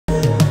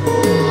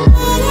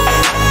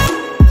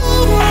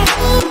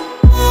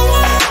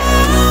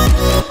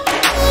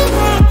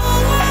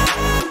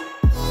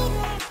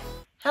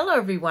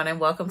everyone, and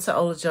welcome to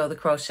Ola Joe the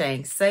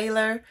Crocheting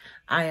Sailor.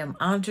 I am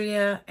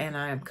Andrea, and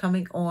I am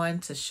coming on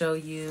to show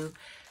you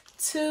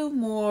 2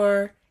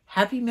 more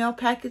Happy Mail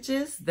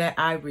packages that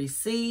I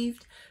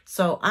received.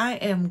 So I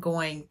am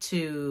going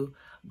to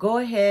go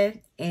ahead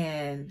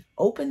and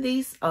open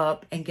these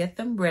up and get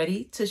them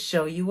ready to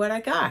show you what I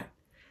got.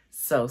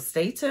 So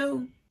stay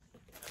tuned.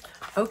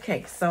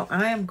 Okay, so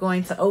I am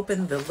going to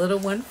open the little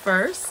one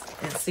first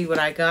and see what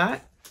I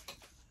got.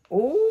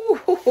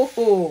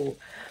 Ooh,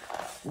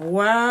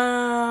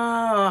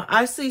 wow,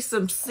 I see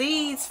some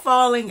seeds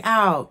falling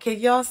out. Can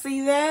y'all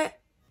see that?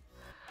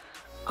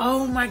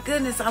 Oh my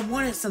goodness, I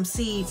wanted some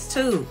seeds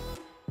too.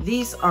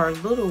 These are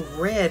little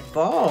red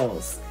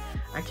balls.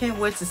 I can't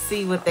wait to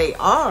see what they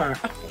are.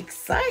 I'm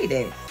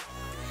excited.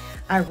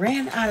 I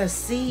ran out of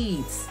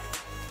seeds,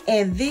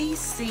 and these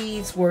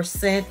seeds were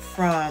sent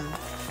from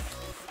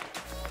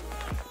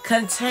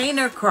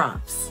Container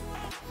Crops.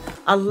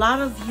 A lot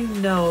of you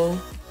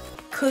know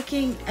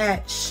Cooking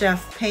at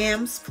Chef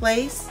Pam's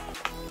place,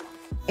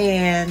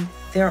 and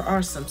there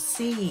are some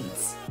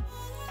seeds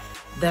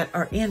that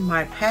are in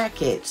my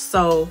package.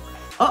 So,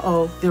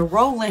 they're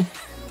rolling.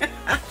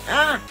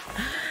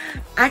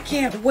 I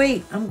can't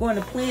wait. I'm going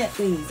to plant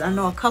these. I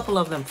know a couple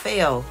of them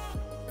fell,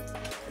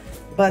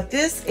 but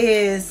this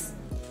is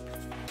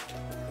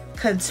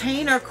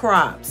Container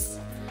Crops.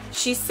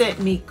 She sent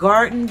me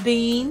garden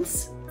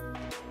beans,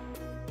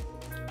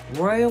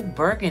 Royal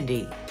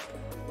Burgundy.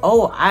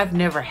 Oh, I've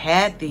never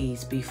had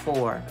these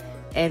before.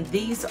 And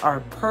these are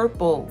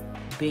purple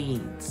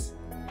beans.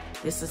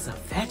 This is a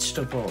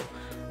vegetable.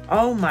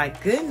 Oh my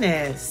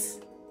goodness.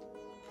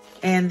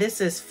 And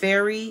this is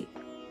Fairy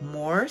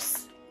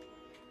Morse.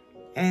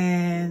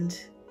 And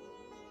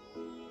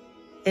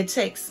it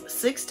takes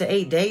 6 to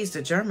 8 days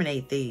to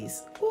germinate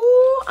these.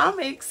 Ooh,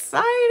 I'm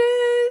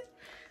excited.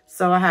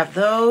 So I have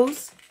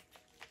those.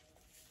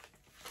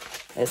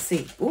 Let's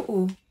see.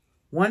 Ooh,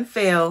 one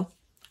fell.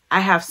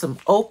 I have some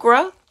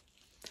okra.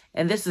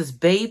 And this is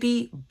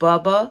Baby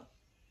Bubba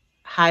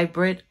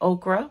Hybrid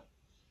Okra.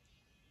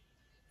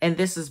 And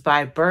this is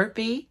by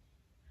Burpee.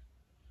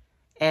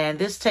 And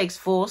this takes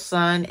full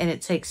sun, and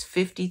it takes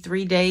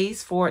 53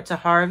 days for it to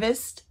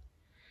harvest.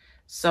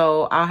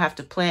 So I'll have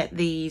to plant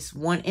these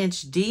 1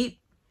 inch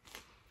deep.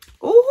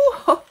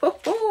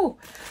 Ooh,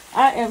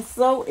 I am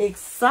so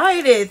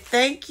excited.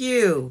 Thank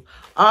you.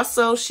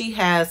 Also, she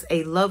has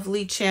a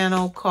lovely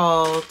channel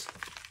called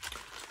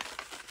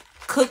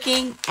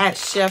Cooking at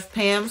Chef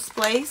Pam's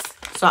place.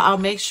 So I'll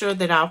make sure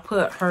that I'll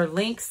put her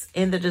links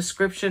in the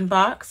description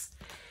box.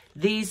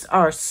 These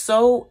are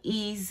So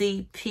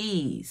Easy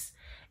peas,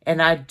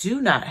 and I do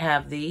not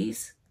have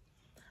these.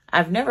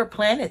 I've never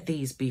planted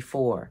these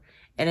before,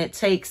 and it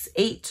takes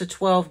 8 to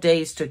 12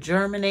 days to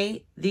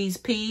germinate these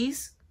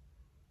peas.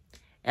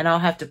 And I'll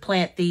have to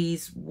plant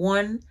these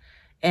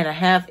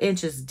 1.5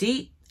 inches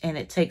deep, and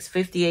it takes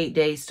 58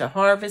 days to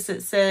harvest,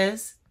 it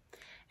says.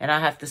 And I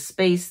have to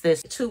space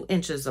this 2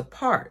 inches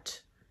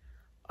apart.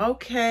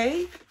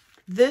 Okay,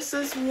 this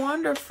is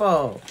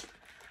wonderful.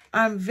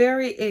 I'm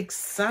very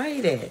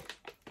excited.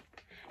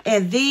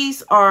 And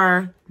these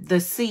are the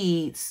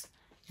seeds.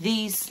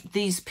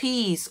 These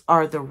peas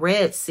are the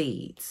red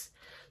seeds.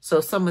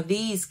 So some of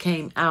these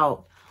came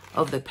out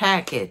of the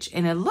package,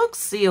 and it looks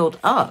sealed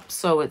up.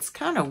 So it's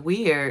kind of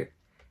weird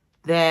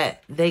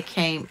that they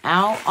came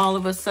out all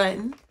of a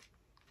sudden.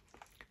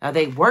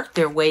 They worked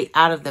their way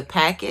out of the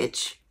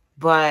package.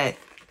 But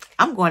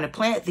I'm going to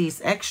plant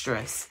these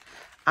extras.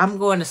 I'm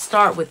going to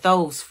start with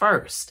those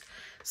first.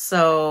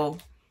 So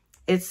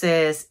it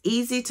says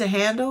easy to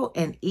handle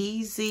and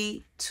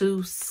easy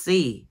to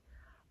see.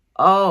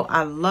 Oh,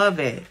 I love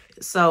it.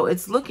 So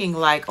it's looking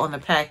like on the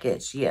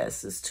package,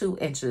 yes, it's 2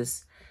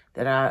 inches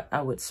that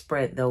I would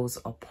spread those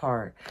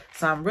apart.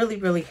 So I'm really,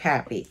 really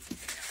happy.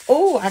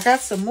 Oh, I got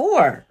some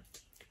more.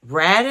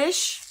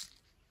 Radish.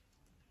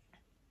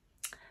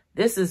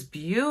 This is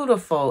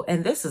beautiful,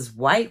 and this is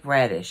white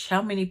radish.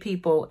 How many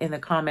people in the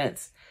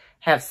comments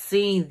have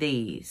seen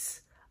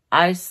these?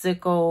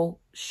 Icicle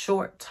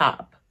short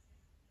top.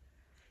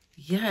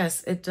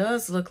 Yes, it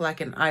does look like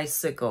an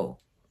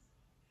icicle.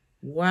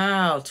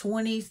 Wow,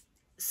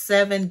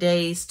 27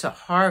 days to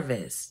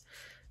harvest.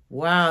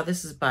 Wow,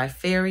 this is by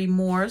Fairy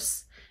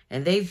Morse,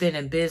 and they've been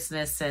in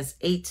business since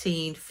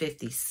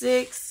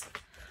 1856.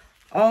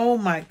 Oh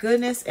my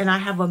goodness, and I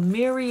have a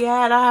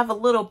myriad. I have a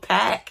little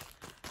pack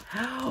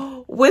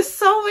with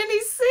so many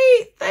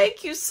seeds.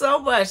 Thank you so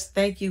much.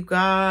 Thank you,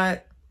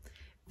 God.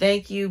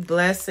 Thank you.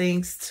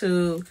 Blessings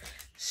to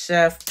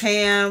Chef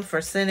Pam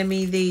for sending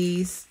me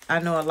these. I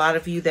know a lot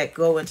of you that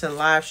go into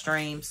live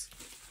streams.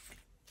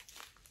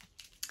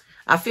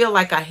 I feel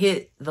like I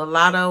hit the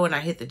lotto and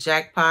I hit the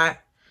jackpot.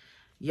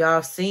 Y'all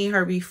have seen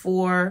her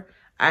before.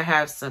 I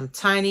have some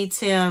Tiny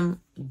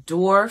Tim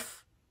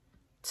dwarf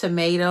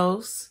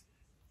tomatoes.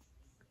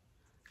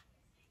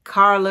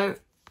 Carla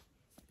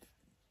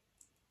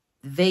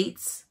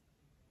Vates,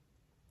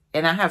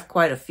 and I have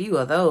quite a few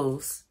of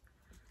those.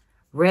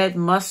 Red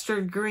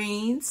mustard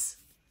greens.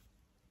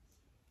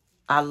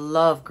 I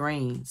love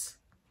greens.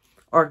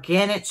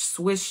 Organic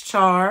Swiss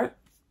chard.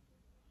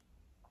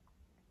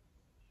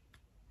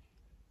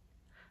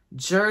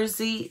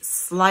 Jersey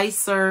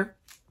Slicer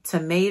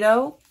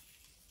Tomato,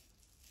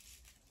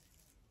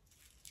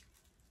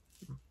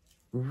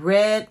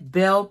 red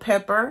bell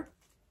pepper,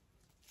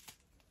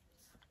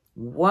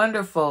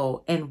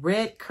 wonderful, and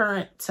red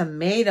currant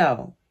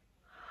tomato.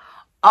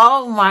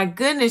 Oh my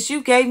goodness,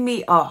 you gave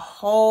me a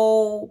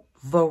whole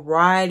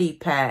variety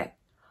pack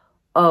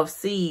of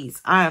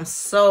seeds. I am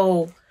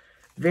so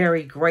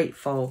very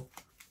grateful,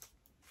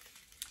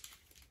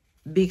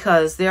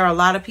 because there are a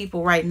lot of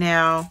people right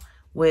now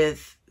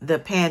with the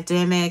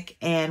pandemic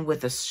and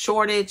with a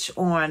shortage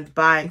on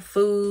buying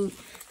food.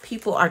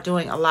 People are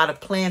doing a lot of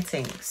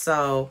planting.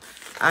 So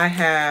I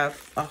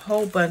have a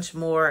whole bunch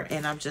more,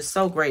 and I'm just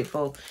so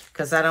grateful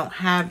because I don't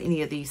have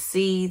any of these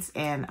seeds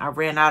and I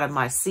ran out of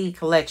my seed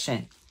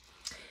collection.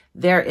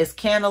 There is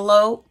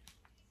cantaloupe,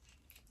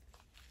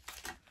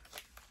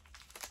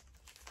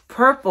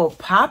 purple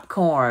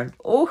popcorn.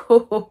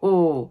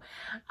 Ooh,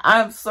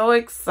 I'm so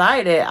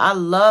excited. I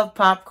love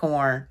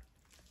popcorn.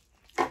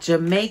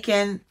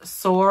 Jamaican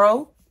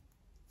sorrel.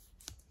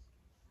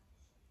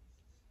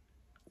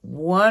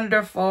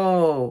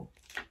 Wonderful.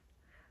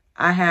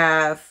 I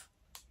have,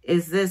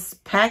 is this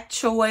pak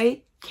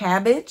choi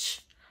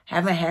cabbage?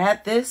 Haven't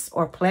had this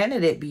or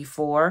planted it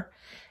before.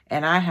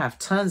 And I have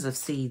tons of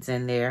seeds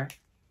in there.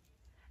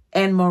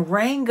 And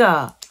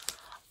moringa.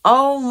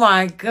 Oh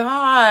my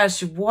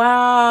gosh.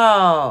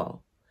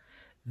 Wow.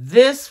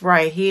 This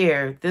right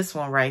here, this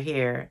one right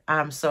here,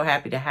 I'm so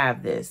happy to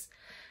have this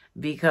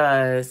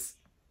because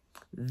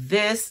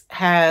this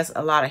has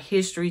a lot of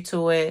history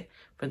to it.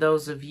 For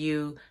those of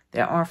you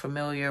that aren't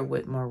familiar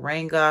with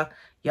moringa,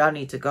 y'all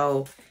need to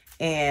go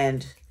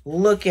and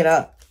look it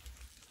up.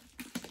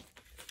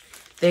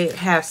 They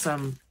have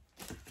some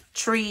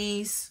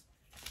trees.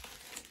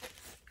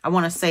 I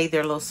want to say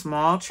they're little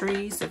small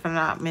trees, if I'm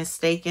not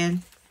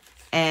mistaken.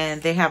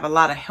 And they have a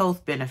lot of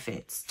health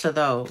benefits to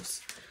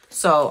those.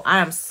 So I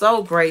am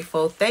so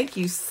grateful. Thank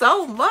you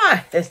so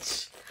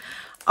much.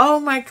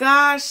 Oh my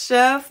gosh,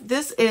 Chef.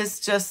 This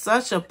is just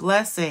such a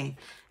blessing.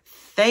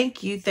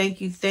 Thank you, thank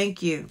you,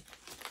 thank you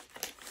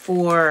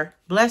for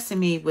blessing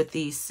me with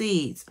these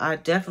seeds. I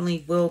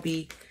definitely will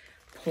be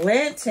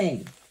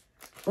planting.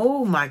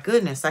 Oh my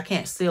goodness. I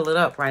can't seal it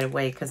up right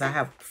away because I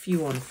have a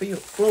few on the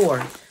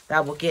floor that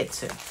I will get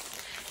to.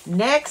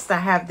 Next, I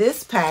have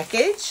this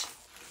package.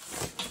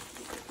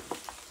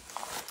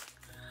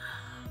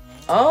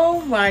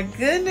 Oh my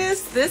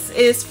goodness. This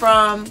is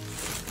from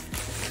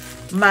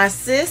my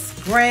sis,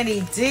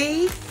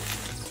 GrannyDee.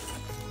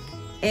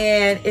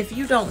 And if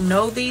you don't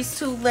know these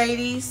two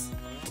ladies,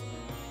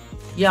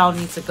 y'all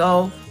need to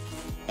go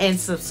and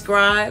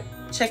subscribe.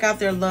 Check out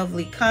their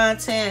lovely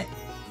content.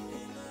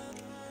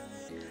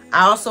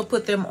 I also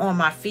put them on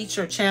my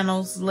featured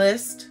channels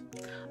list,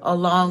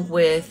 along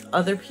with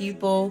other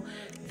people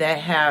that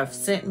have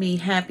sent me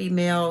happy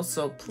mail.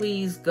 So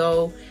please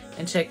go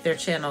and check their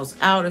channels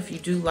out. If you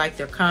do like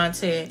their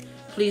content,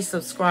 please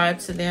subscribe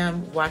to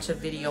them, watch a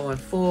video in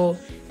full,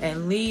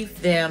 and leave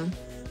them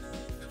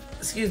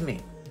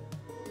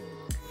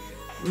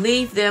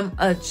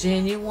a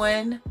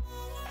genuine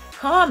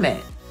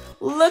comment.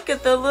 Look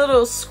at the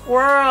little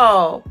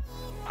squirrel.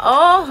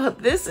 Oh,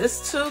 this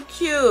is too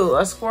cute.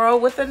 A squirrel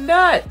with a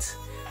nut.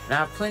 And I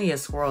have plenty of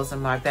squirrels in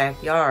my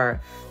backyard.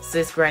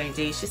 Sis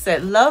GrannyDee, she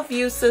said, love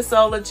you, Sis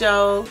Ola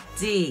Joe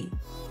D.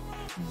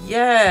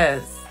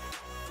 Yes.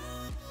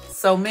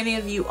 So many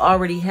of you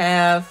already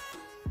have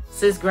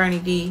Sis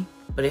GrannyDee,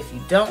 but if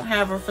you don't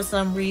have her for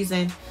some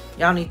reason,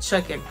 y'all need to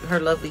check her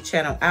lovely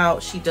channel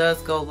out. She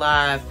does go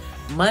live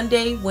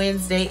Monday,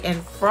 Wednesday, and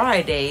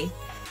Friday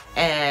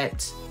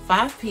at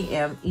 5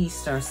 p.m.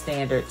 Eastern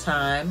Standard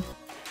Time,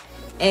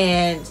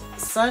 and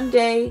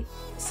Saturday,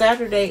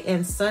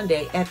 and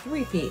Sunday at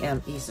 3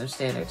 p.m. Eastern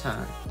Standard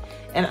Time.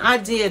 And I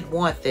did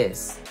want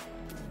this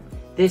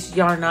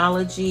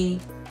Yarnology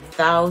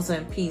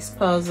 1,000-piece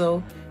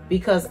puzzle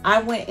because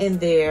I went in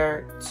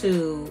there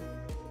to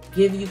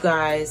give you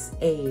guys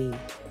a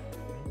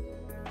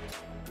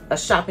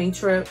shopping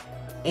trip,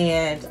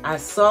 and I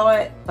saw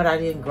it, but I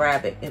didn't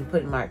grab it and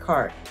put it in my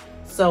cart.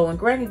 So when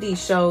GrannyDee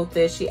showed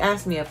this, she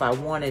asked me if I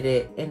wanted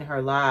it in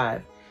her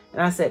live.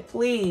 And I said,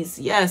 please,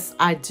 yes,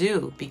 I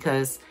do,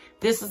 because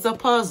this is a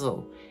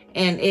puzzle.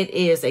 And it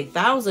is a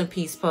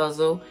 1,000-piece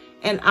puzzle.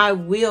 And I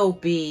will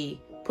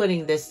be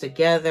putting this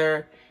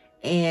together.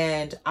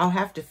 And I'll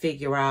have to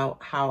figure out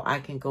how I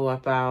can go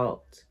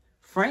about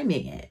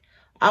framing it.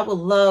 I would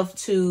love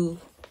to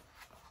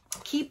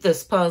keep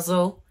this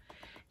puzzle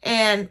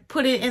and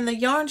put it in the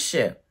yarn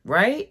ship,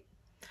 right?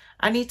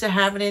 I need to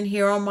have it in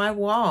here on my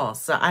wall.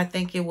 So I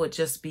think it would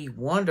just be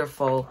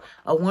wonderful,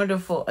 a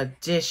wonderful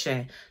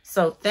addition.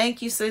 So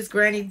thank you, Sis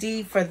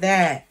GrannyDee, for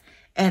that.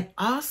 And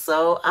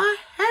also a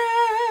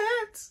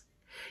hat.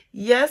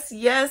 Yes,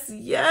 yes,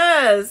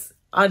 yes.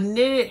 A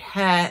knitted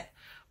hat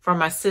for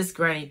my Sis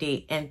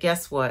GrannyDee. And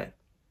guess what?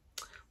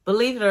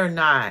 Believe it or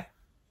not,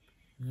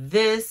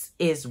 this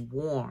is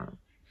warm.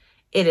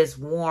 It is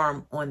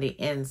warm on the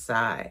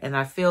inside. And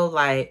I feel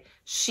like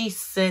she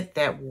sent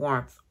that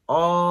warmth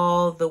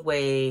all the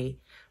way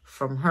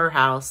from her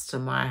house to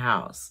my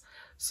house.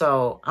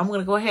 So I'm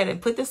going to go ahead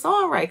and put this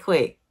on right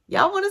quick.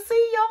 Y'all want to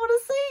see? Y'all want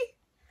to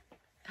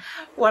see?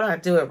 Why don't I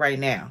do it right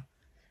now?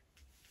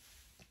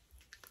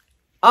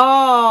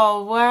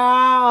 Oh,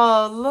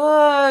 wow.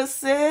 Look,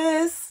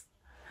 sis.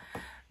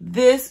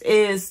 This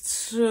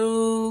is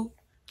too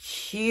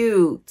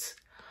cute.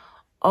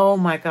 Oh,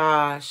 my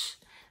gosh.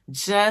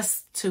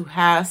 Just to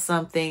have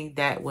something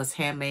that was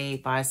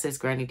handmade by Sis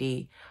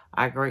GrannyDee,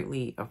 I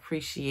greatly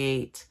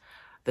appreciate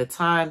the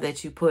time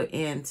that you put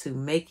into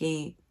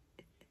making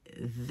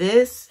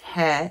this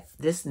hat,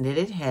 this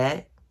knitted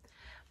hat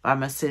by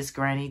my Sis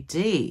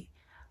GrannyDee.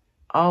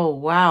 Oh,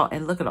 wow.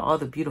 And look at all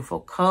the beautiful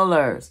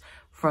colors,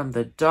 from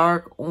the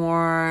dark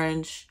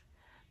orange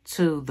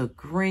to the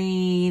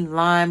green,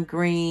 lime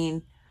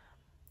green,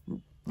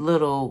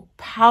 little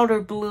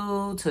powder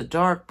blue to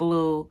dark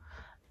blue.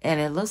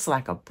 And it looks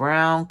like a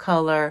brown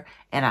color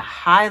and a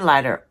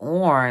highlighter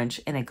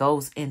orange, and it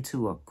goes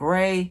into a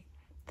gray.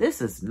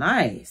 This is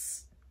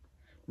nice.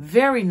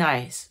 Very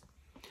nice.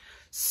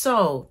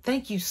 So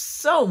thank you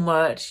so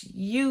much.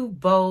 You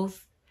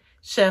both,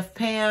 Chef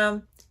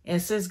Pam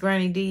and Sis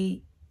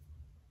GrannyDee,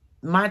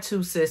 my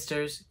two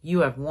sisters, you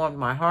have warmed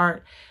my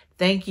heart.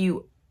 Thank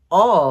you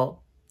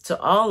all to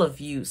all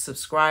of you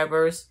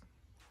subscribers,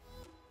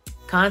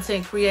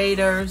 content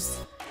creators,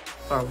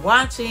 for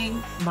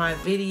watching my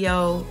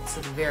video to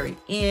the very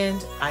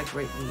end. I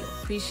greatly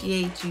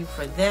appreciate you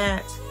for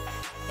that.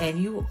 And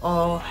you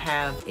all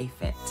have a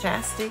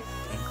fantastic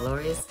and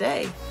glorious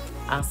day.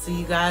 I'll see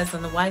you guys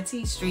on the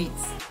YT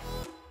streets.